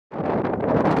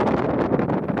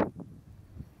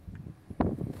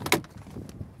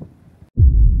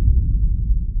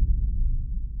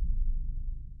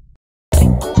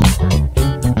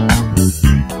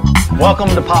Welcome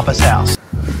to Papa's house.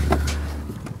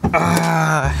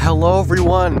 Hello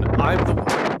everyone. I'm the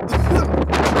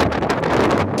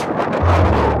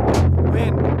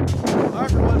man. Hello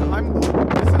everyone. I'm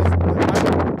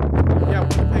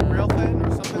Winnipeg Rail fan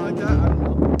or something like that. I don't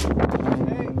know.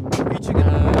 Hey, reaching in.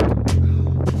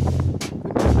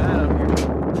 Bad up here.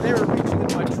 They were reaching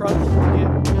in my trunk to get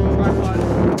tripod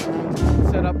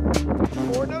set up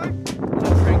for another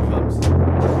train comes.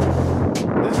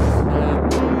 This is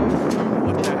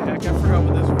what the heck? I forgot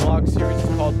what this vlog series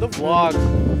is called. The vlog.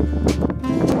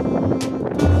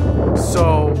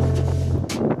 So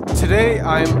today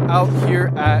I'm out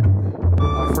here at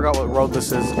I forgot what road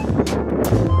this is.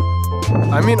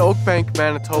 I'm in Oakbank,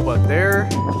 Manitoba. There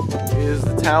is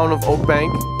the town of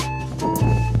Oakbank.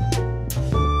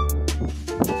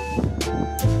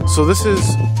 So this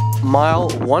is mile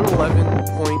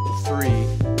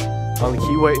 111.3 on the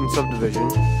Keewatin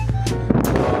subdivision.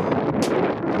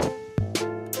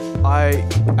 I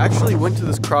actually went to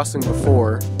this crossing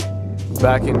before,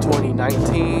 back in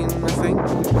 2019, I think,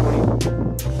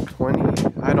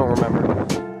 2020, I don't remember.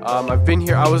 I've been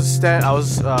here. I was set up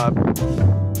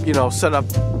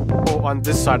on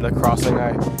this side of the crossing.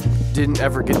 I didn't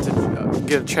ever get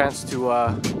a chance to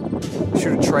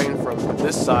shoot a train from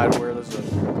this side where there's a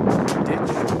ditch,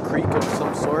 a creek of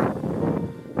some sort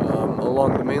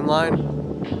along the main line.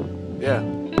 Yeah.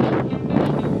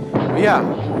 But yeah,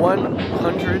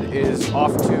 100 is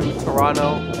off to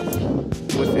Toronto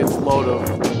with its load of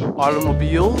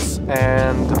automobiles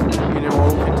and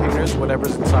mineral containers,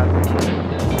 whatever's inside of it.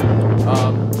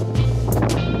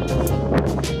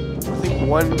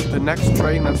 I think the next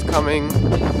train that's coming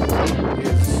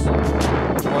is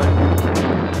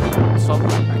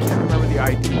something, I can't remember the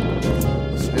ID.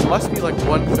 It must be like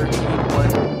 113,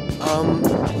 but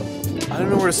I don't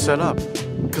know where to set up.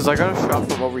 Because I got a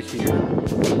shot from over here.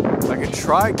 I could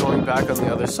try going back on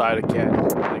the other side again,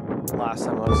 like last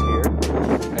time I was here,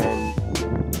 and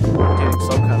getting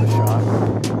some kind of shot.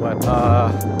 But,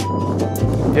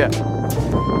 yeah.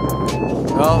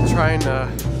 I'll try and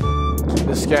keep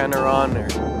the scanner on or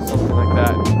something like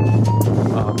that.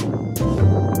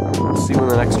 See when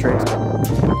the next train's coming.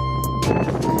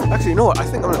 Actually, you know what? I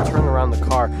think I'm going to turn around the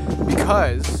car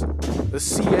because the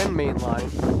CN main line,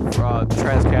 the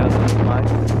Trans-Canada main line,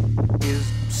 is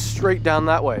straight down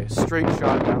that way. Straight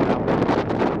shot down that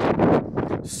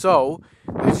way. So,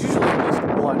 there's usually at least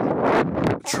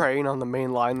one train on the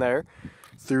main line there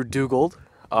through Dugald.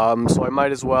 So I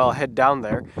might as well head down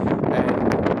there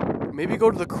and maybe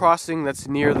go to the crossing that's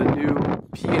near the new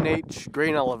P&H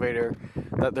grain elevator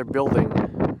that they're building.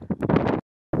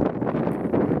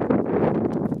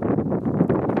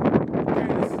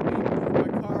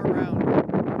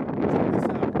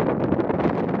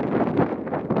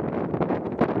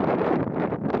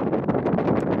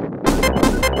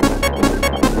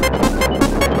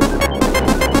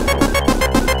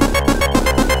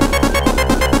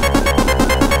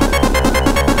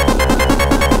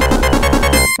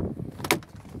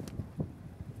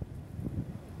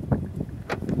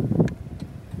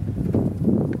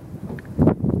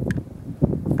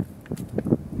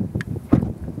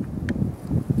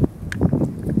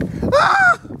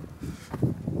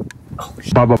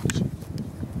 Baba.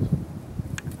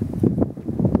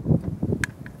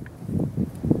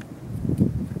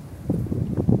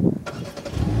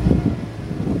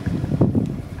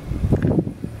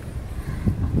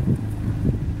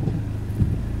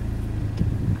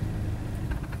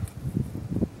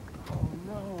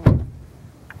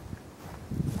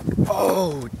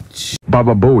 Oh,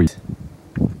 Baba Bowie.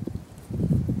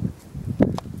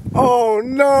 oh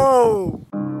no!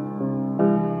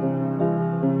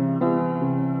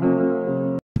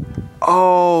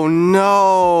 Oh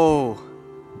no!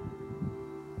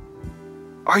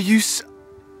 Are you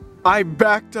I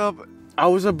backed up. I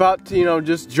was about to,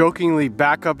 just jokingly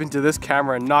back up into this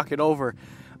camera and knock it over.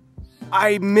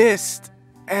 I missed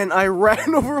and I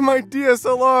ran over my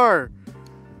DSLR.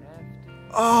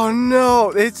 Oh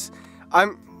no! I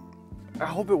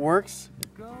hope it works.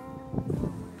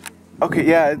 Okay,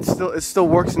 yeah, it still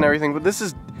works and everything, but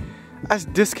that's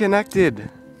disconnected.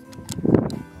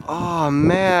 Oh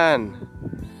man.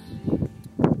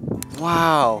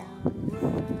 Wow.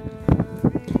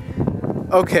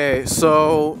 Okay,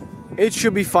 so it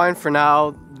should be fine for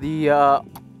now. The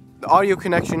audio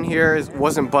connection here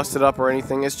wasn't busted up or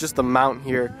anything. It's just the mount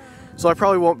here. So I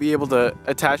probably won't be able to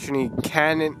attach any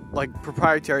Canon, like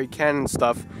proprietary Canon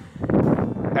stuff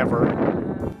ever.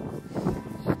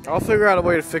 I'll figure out a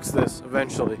way to fix this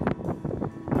eventually.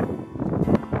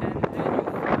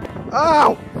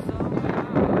 Ow!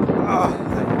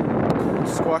 I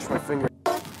squashed my finger.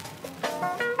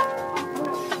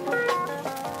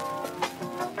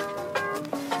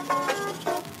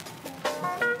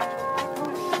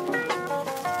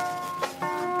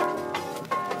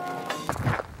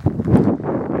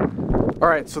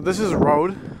 Alright, so this is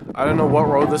road. I don't know what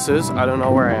road this is. I don't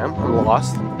know where I am. I'm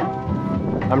lost.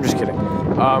 I'm just kidding.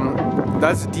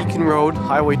 That's Deacon Road,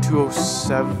 Highway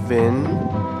 207,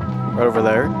 right over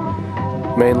there.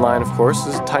 Main line, of course.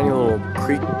 This is a tiny little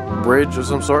creek bridge of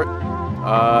some sort.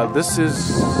 This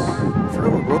is, I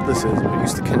forget what road this is, but it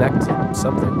used to connect to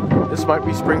something. This might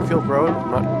be Springfield Road, I'm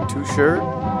not too sure.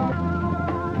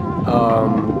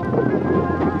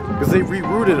 Because they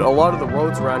rerouted a lot of the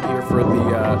roads around here for the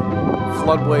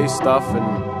floodway stuff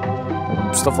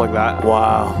and stuff like that.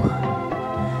 Wow.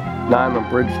 Now I'm a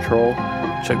bridge troll.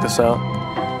 Check this out.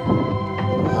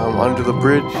 Under the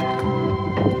bridge.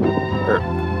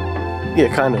 Yeah,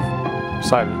 kind of.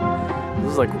 Sided.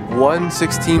 This is like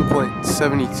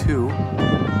 116.72.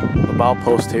 The bow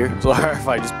post here. So if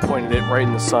I just pointed it right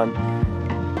in the sun.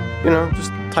 You know,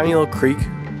 just tiny little creek.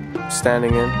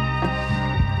 Standing in.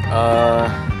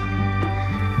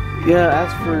 Yeah,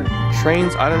 as for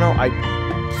trains, I don't know. I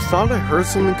thought I heard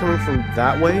something coming from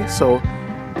that way, so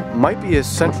might be a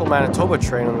central Manitoba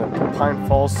train on the Pine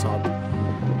Falls sub.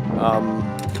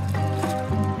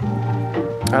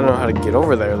 I don't know how to get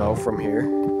over there though from here,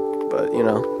 but you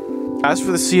know. As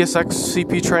for the CSX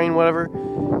CP train, whatever,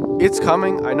 it's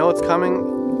coming. I know it's coming.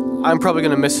 I'm probably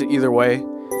gonna miss it either way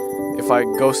if I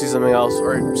go see something else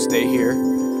or stay here,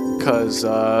 cause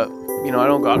you know, I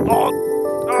don't got there.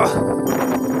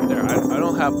 I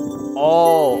don't have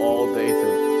all day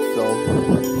to film.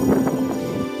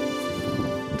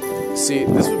 See,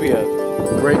 this would be a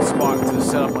great spot to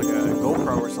set up like a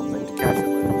GoPro or something to catch it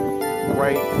with.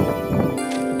 Right here.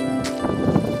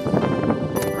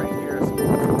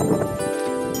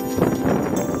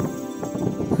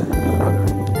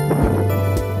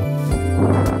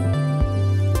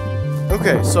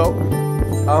 Okay, so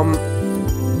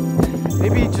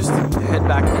maybe just to head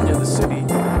back into the city.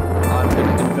 I'm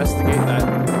gonna investigate that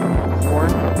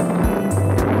horn.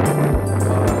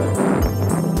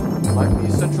 Might be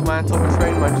a central Manitoba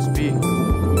train, might just be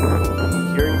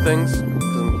hearing things,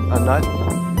 because I'm a nut.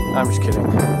 I'm just kidding.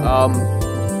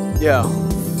 Yeah,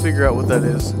 figure out what that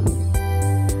is.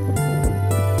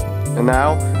 And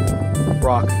now,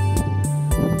 rock.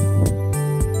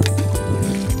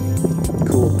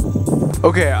 Cool.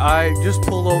 Okay, I just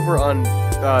pulled over on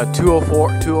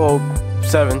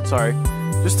 207, sorry,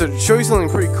 just to show you something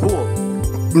pretty cool.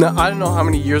 Now, I don't know how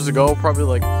many years ago, probably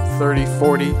like 30,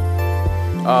 40,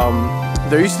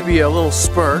 there used to be a little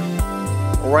spur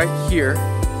right here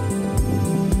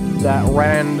that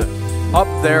ran up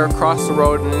there across the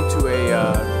road and into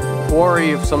a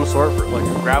quarry of some sort, like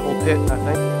a gravel pit, I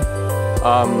think.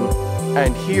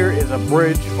 And here is a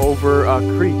bridge over a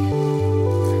creek.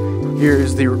 Here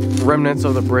is the remnants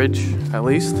of the bridge, at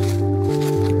least.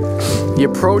 The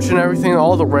approach and everything,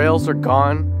 all the rails are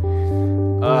gone.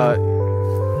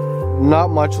 Not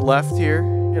much left here,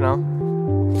 you know.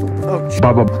 Oh,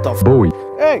 Baba Bowie.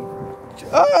 Hey!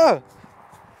 Ah!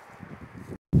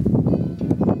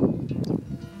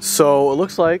 So it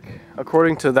looks like,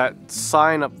 according to that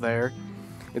sign up there,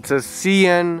 it says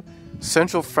CN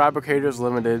Central Fabricators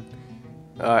Limited,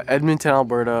 Edmonton,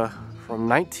 Alberta, from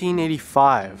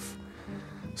 1985.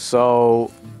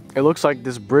 So it looks like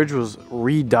this bridge was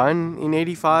redone in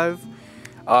 85.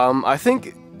 I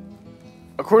think,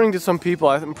 according to some people,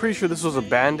 I'm pretty sure this was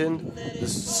abandoned.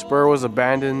 This spur was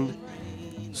abandoned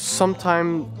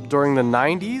sometime during the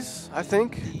 90s, I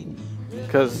think.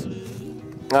 Because, I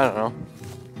don't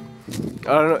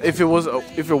know if it was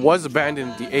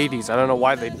abandoned in the 80s. I don't know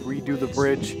why they'd redo the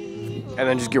bridge and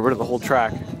then just get rid of the whole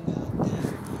track.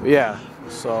 But yeah,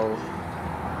 so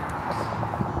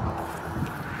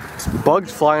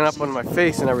bugs flying up on my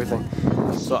face and everything.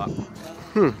 So,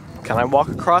 can I walk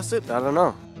across it? I don't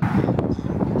know.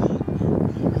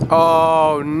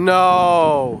 Oh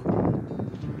no!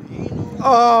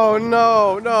 Oh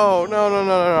no! No! No! No!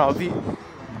 No! No!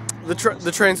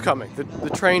 The train's coming. The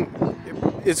train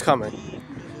is coming.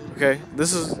 Okay,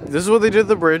 this is what they did to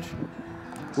the bridge.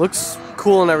 Looks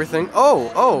cool and everything.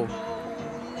 Oh!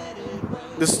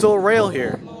 There's still a rail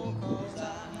here.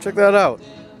 Check that out.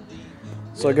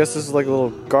 So I guess this is like a little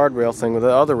guardrail thing with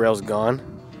the other rails gone.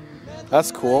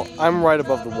 That's cool. I'm right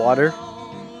above the water.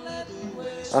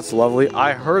 That's lovely.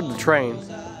 I heard the train.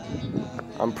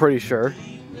 I'm pretty sure.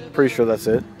 Pretty sure that's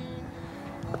it.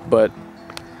 But,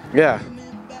 yeah.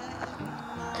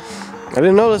 I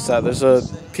didn't notice that. There's a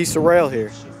piece of rail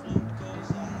here.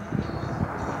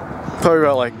 Probably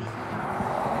about like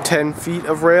 10 feet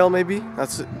of rail, maybe.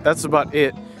 That's about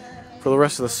it for the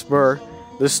rest of the spur.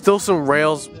 There's still some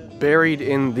rails buried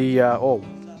in the,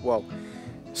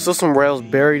 still some rails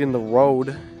buried in the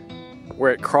road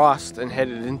where it crossed and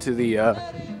headed into the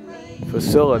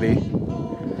facility.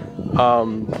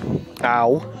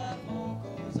 Ow.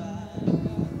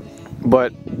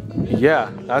 But yeah,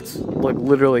 that's like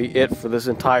literally it for this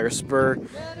entire spur.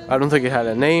 I don't think it had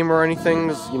a name or anything,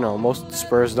 'cause, you know, most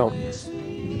spurs don't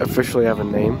officially have a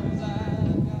name.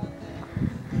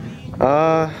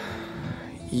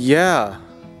 Yeah.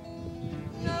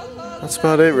 That's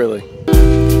about it, really.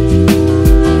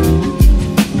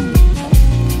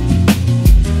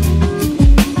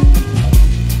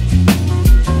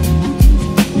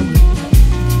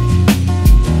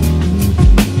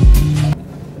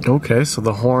 Okay, so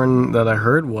the horn that I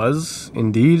heard was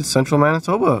indeed Central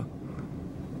Manitoba.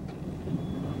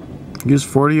 Used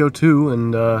 4002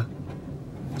 and a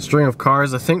string of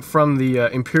cars, I think from the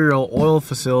Imperial Oil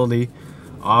facility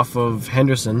off of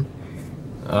Henderson.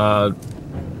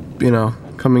 You know,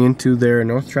 coming into their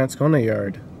North Transcona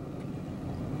yard.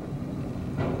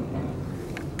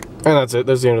 And that's it,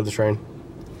 that's the end of the train.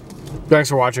 Thanks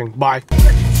for watching, bye.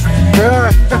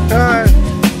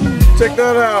 Check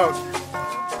that out.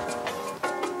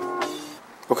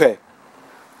 Okay,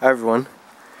 hi everyone.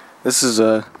 This is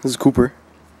Cooper.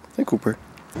 Hey Cooper.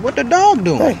 What the dog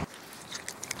doing? Hey.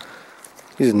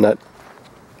 He's a nut.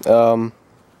 Yeah,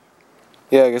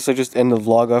 I guess I just end the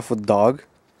vlog off with dog.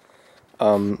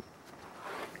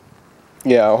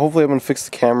 Yeah, hopefully I'm gonna fix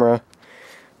the camera.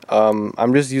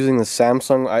 I'm just using the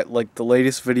Samsung. Like the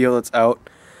latest video that's out.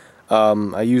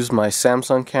 I used my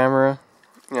Samsung camera.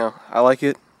 You know, I like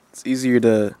it. It's easier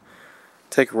to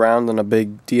take around than a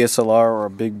big DSLR or a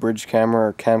big bridge camera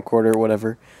or camcorder or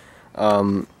whatever.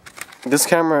 This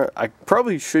camera, I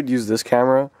probably should use this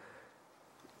camera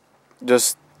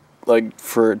just like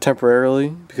for temporarily,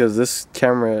 because this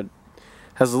camera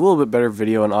has a little bit better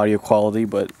video and audio quality,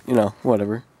 but you know,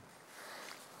 whatever.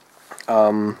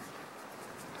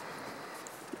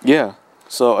 Yeah,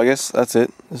 so I guess that's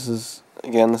it. This is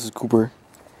Cooper.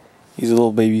 He's a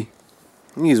little baby.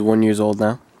 I think he's 1 year old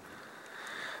now.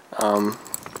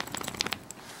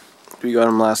 We got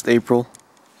him last April.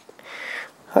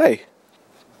 Hi.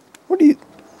 What do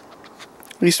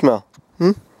you smell?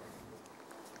 You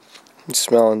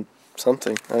smelling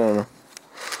something? I don't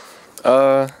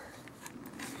know.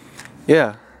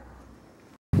 Yeah.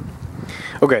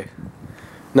 Okay.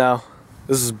 Now,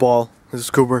 this is Ball. This is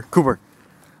Cooper. Cooper.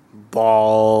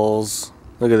 Balls.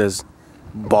 Look at this.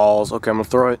 Balls. Okay, I'm gonna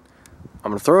throw it.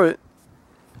 I'm gonna throw it.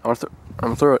 I'm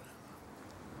gonna throw it.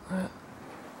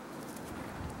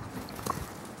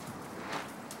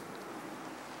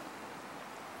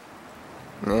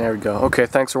 There we go. Okay,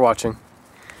 thanks for watching.